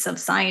priests of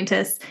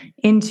scientists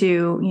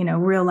into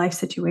real life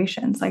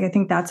situations. Like, I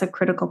think that's a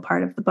critical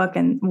part of the book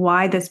and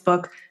why this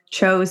book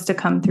chose to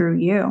come through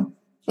you.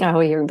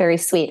 Oh, you're very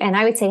sweet. And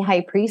I would say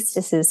high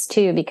priestesses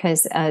too,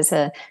 because as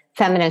a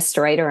feminist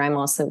writer, I'm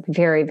also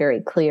very,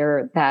 very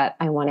clear that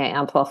I want to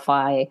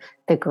amplify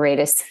the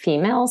greatest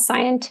female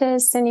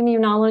scientists and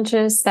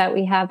immunologists that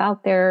we have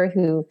out there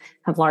who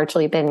have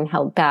largely been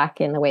held back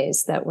in the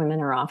ways that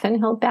women are often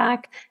held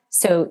back.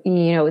 So,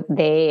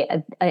 they,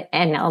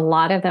 and a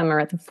lot of them are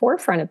at the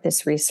forefront of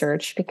this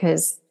research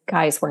because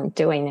guys weren't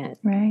doing it.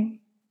 Right.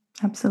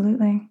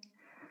 Absolutely.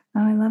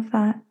 Oh, I love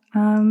that.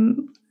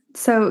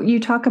 So you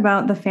talk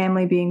about the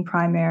family being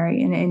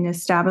primary in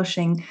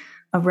establishing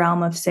a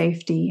realm of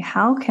safety.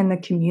 How can the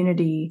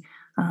community,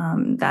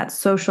 that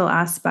social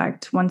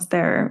aspect, once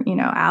they're,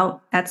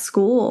 out at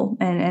school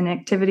and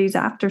activities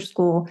after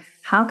school,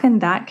 how can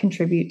that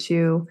contribute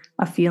to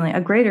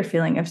a greater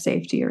feeling of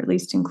safety, or at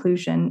least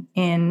inclusion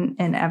in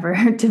an ever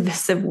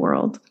divisive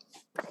world?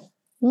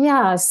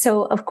 Yeah.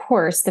 So of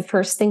course, the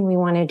first thing we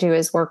want to do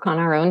is work on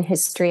our own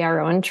history, our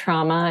own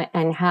trauma,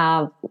 and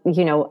have,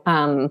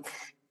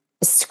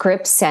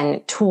 scripts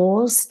and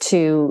tools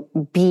to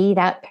be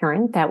that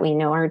parent that we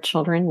know our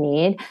children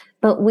need.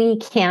 But we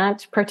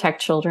can't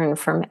protect children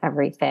from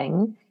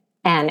everything.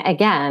 And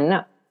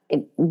again,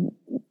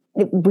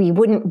 we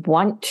wouldn't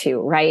want to,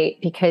 right?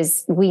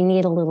 Because we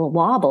need a little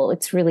wobble.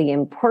 It's really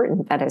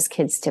important that as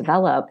kids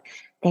develop,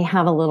 they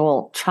have a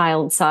little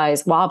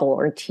child-size wobble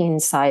or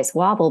teen-size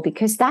wobble,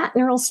 because that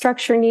neural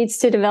structure needs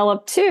to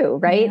develop too,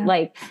 right? Yeah.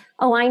 Like,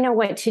 oh, I know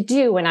what to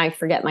do when I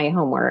forget my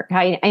homework.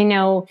 I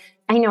know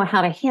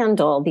how to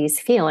handle these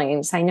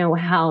feelings. I know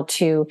how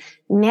to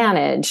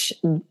manage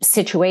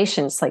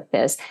situations like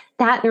this.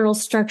 That neural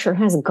structure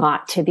has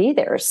got to be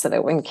there so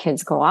that when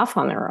kids go off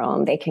on their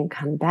own, they can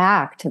come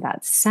back to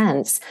that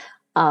sense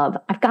of,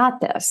 I've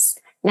got this.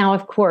 Now,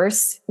 of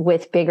course,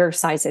 with bigger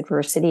size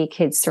adversity,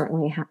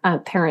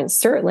 parents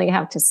certainly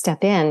have to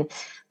step in.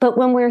 But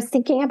when we're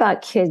thinking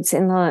about kids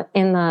in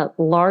the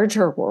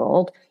larger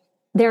world,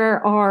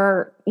 there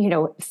are,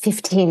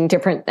 15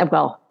 different,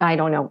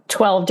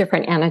 12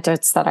 different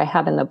anecdotes that I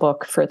have in the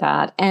book for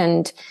that.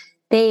 And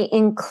they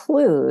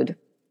include,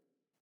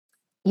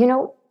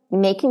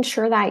 making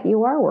sure that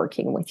you are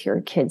working with your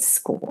kids'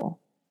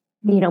 school,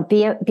 be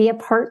a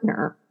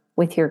partner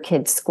with your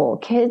kids' school.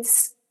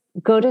 Kids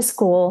go to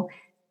school,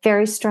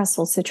 very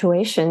stressful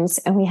situations,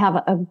 and we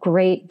have a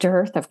great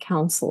dearth of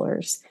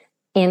counselors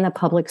in the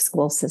public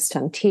school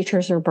system.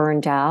 Teachers are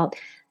burned out.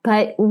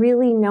 But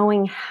really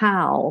knowing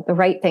how the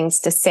right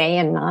things to say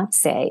and not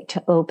say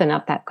to open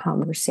up that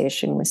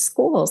conversation with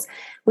schools.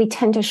 We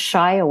tend to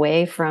shy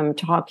away from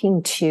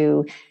talking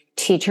to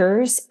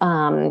teachers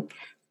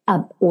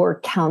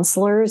or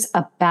counselors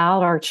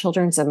about our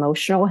children's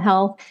emotional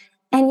health.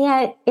 And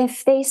yet,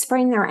 if they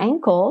sprain their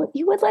ankle,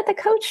 you would let the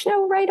coach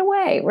know right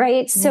away,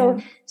 right? Yeah.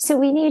 So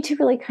we need to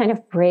really kind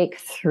of break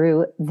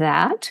through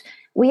that.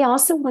 We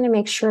also want to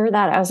make sure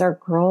that as our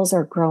girls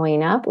are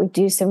growing up, we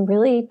do some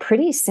really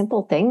pretty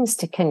simple things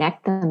to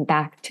connect them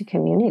back to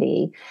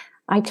community.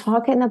 I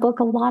talk in the book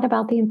a lot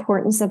about the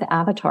importance of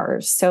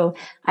avatars. So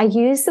I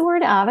use the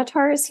word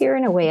avatars here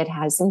in a way it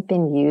hasn't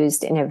been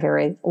used in a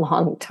very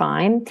long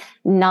time,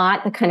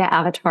 not the kind of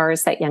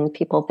avatars that young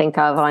people think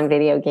of on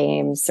video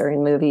games or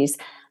in movies.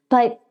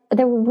 But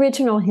the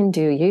original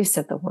Hindu use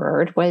of the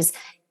word was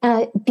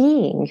a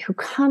being who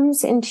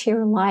comes into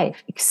your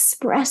life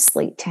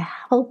expressly to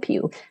help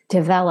you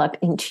develop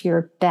into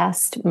your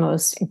best,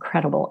 most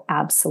incredible,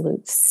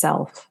 absolute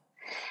self.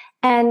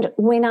 And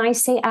when I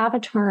say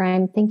avatar,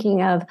 I'm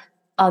thinking of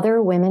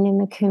other women in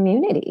the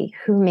community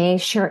who may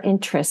share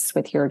interests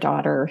with your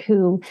daughter,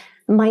 who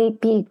might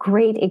be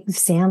great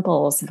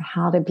examples of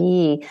how to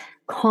be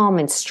calm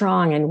and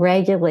strong and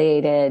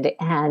regulated,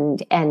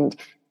 and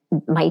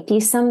might be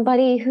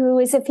somebody who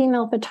is a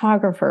female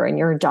photographer and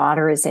your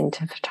daughter is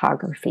into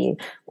photography,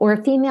 or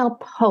a female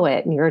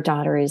poet and your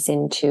daughter is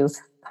into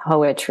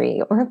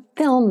poetry, or a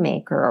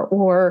filmmaker,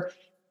 or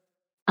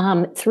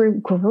through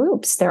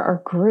groups. There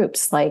are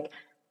groups like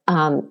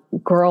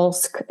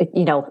girls,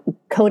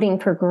 coding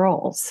for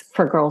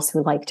girls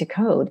who like to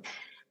code.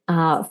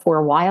 For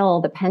a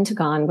while, the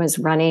Pentagon was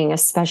running a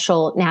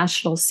special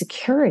national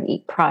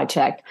security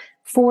project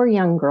for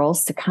young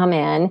girls to come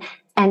in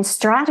and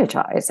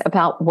strategize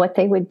about what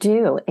they would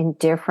do in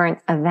different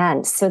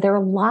events. So there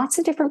are lots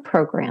of different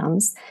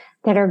programs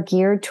that are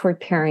geared toward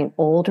pairing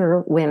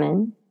older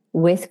women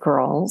with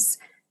girls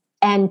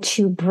and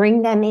to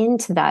bring them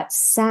into that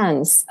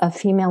sense of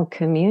female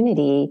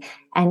community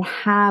and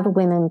have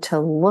women to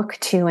look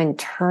to and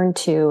turn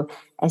to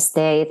as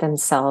they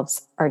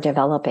themselves are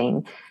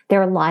developing.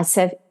 There are lots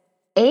of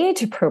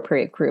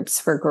age-appropriate groups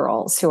for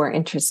girls who are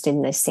interested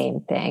in the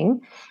same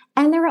thing.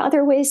 And there are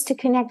other ways to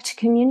connect to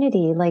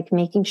community, like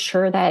making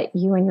sure that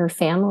you and your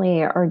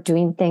family are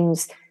doing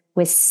things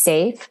with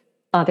safe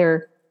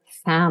other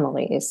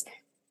families.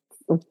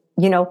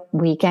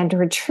 Weekend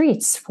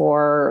retreats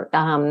for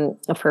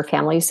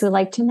families who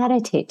like to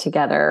meditate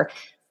together,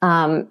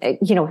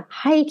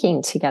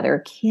 hiking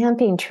together,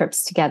 camping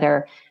trips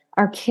together.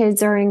 Our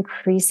kids are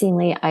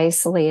increasingly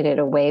isolated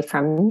away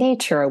from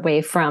nature,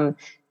 away from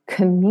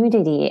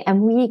community,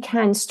 and we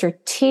can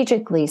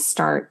strategically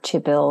start to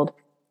build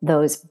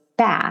those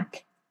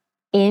back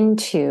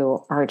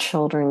into our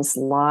children's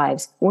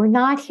lives. We're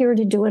not here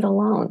to do it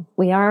alone.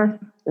 We are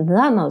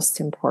the most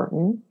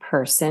important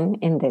person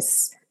in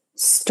this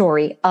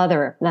story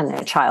other than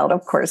the child.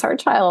 Of course, our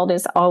child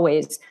is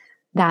always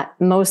that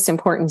most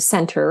important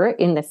center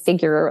in the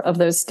figure of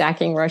those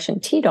stacking Russian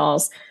tea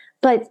dolls.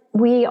 But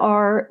we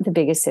are the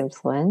biggest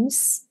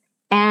influence.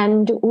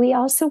 And we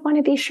also want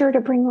to be sure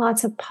to bring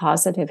lots of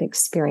positive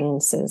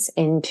experiences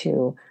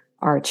into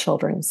our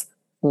children's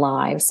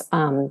lives,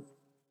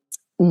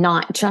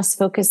 not just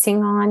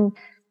focusing on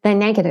the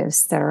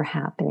negatives that are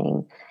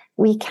happening.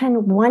 We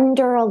can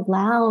wonder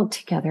aloud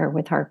together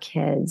with our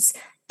kids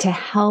to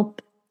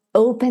help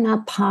open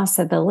up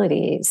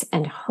possibilities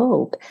and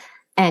hope.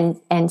 And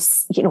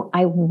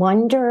I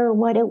wonder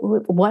what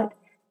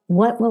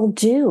we'll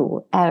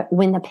do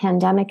when the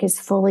pandemic is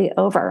fully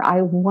over.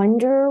 I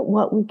wonder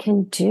what we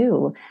can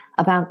do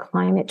about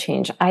climate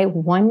change. I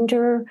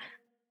wonder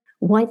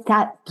what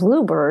that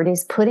bluebird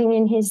is putting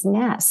in his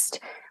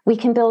nest. We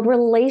can build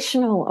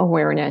relational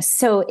awareness.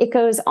 So it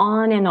goes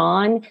on and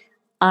on.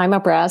 I'm a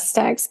brass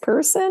tacks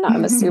person.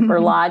 I'm a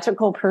super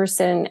logical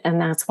person. And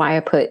that's why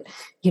I put,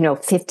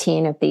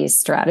 15 of these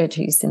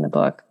strategies in the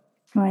book.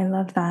 Oh, I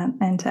love that.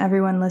 And to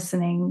everyone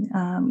listening,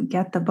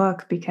 get the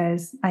book,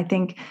 because I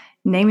think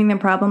naming the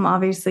problem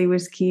obviously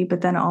was key,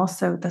 but then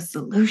also the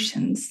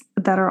solutions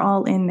that are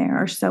all in there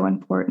are so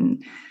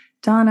important.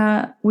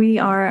 Donna, we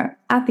are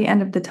at the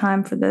end of the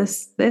time for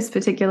this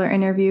particular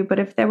interview, but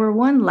if there were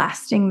one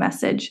lasting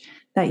message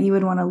that you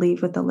would want to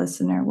leave with the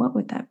listener, what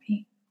would that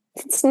be?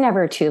 It's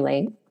never too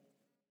late.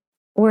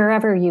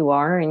 Wherever you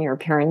are in your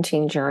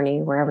parenting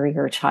journey, wherever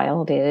your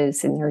child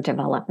is in their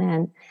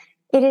development,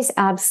 it is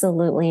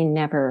absolutely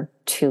never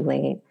too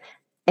late.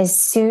 As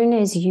soon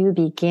as you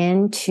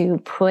begin to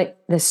put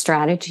the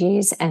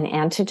strategies and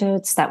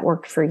antidotes that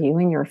work for you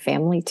and your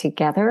family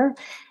together,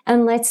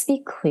 and let's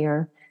be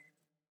clear,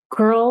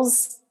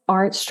 girls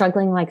aren't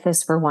struggling like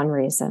this for one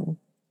reason.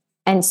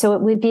 And so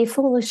it would be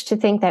foolish to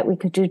think that we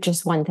could do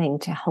just one thing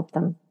to help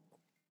them.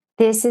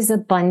 This is a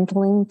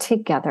bundling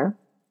together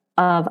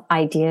of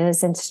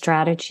ideas and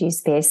strategies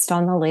based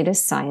on the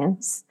latest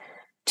science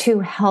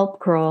to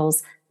help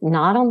girls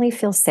not only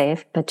feel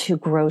safe, but to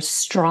grow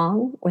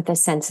strong with a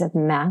sense of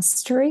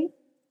mastery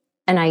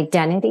and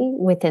identity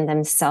within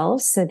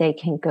themselves so they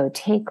can go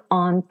take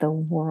on the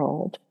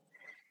world.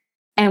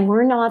 And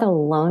we're not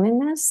alone in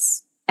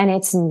this, and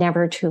it's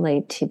never too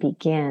late to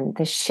begin.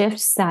 The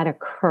shifts that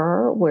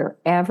occur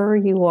wherever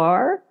you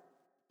are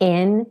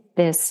in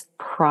this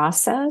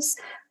process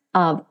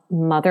of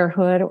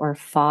motherhood or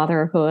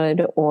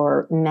fatherhood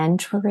or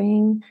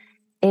mentoring,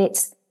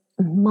 it's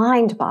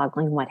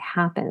mind-boggling what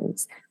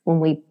happens when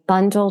we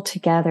bundle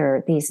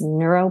together these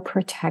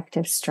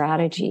neuroprotective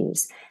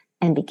strategies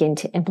and begin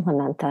to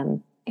implement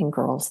them in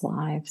girls'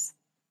 lives.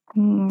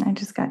 I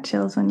just got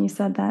chills when you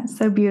said that.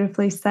 So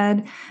beautifully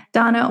said.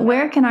 Donna,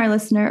 where can our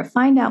listener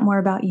find out more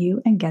about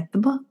you and get the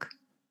book?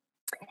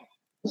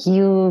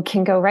 You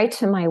can go right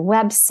to my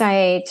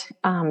website,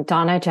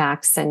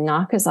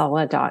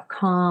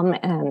 donnajacksonnakazawa.com.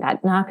 And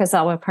that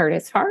Nakazawa part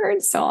is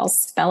hard, so I'll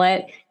spell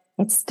it.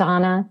 It's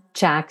Donna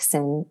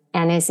Jackson,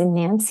 N as in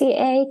Nancy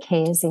A,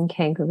 K as in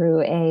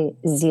kangaroo A,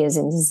 Z as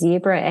in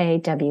zebra A,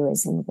 W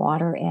as in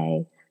water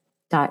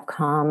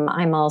A.com.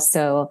 I'm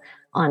also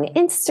on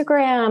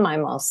Instagram.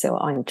 I'm also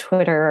on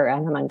Twitter,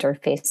 and I'm under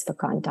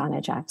Facebook on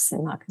Donna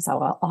Jackson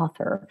Nakazawa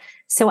Author.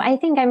 So I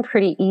think I'm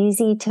pretty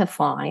easy to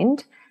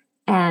find.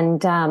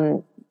 And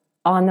on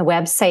the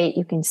website,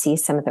 you can see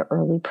some of the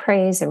early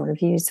praise and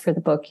reviews for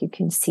the book. You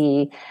can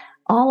see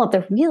all of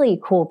the really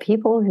cool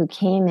people who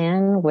came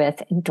in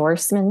with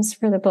endorsements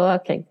for the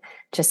book. It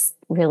just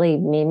really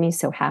made me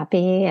so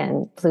happy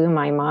and blew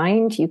my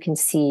mind. You can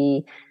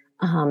see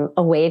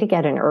a way to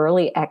get an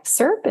early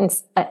excerpt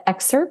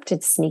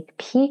and sneak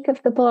peek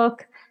of the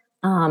book.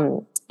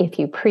 If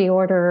you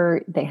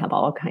pre-order, they have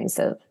all kinds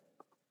of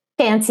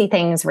fancy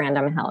things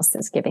Random House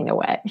is giving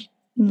away.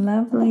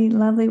 Lovely,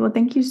 lovely. Well,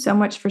 thank you so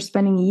much for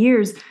spending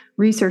years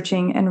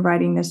researching and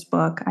writing this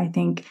book. I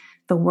think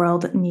the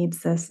world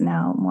needs this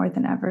now more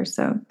than ever.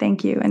 So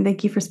thank you. And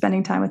thank you for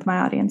spending time with my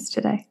audience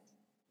today.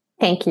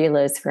 Thank you,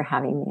 Liz, for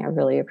having me. I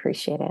really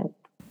appreciate it.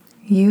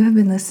 You have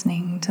been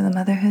listening to the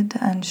Motherhood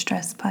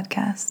Unstressed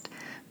podcast.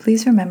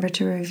 Please remember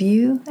to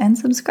review and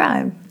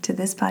subscribe to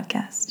this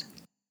podcast.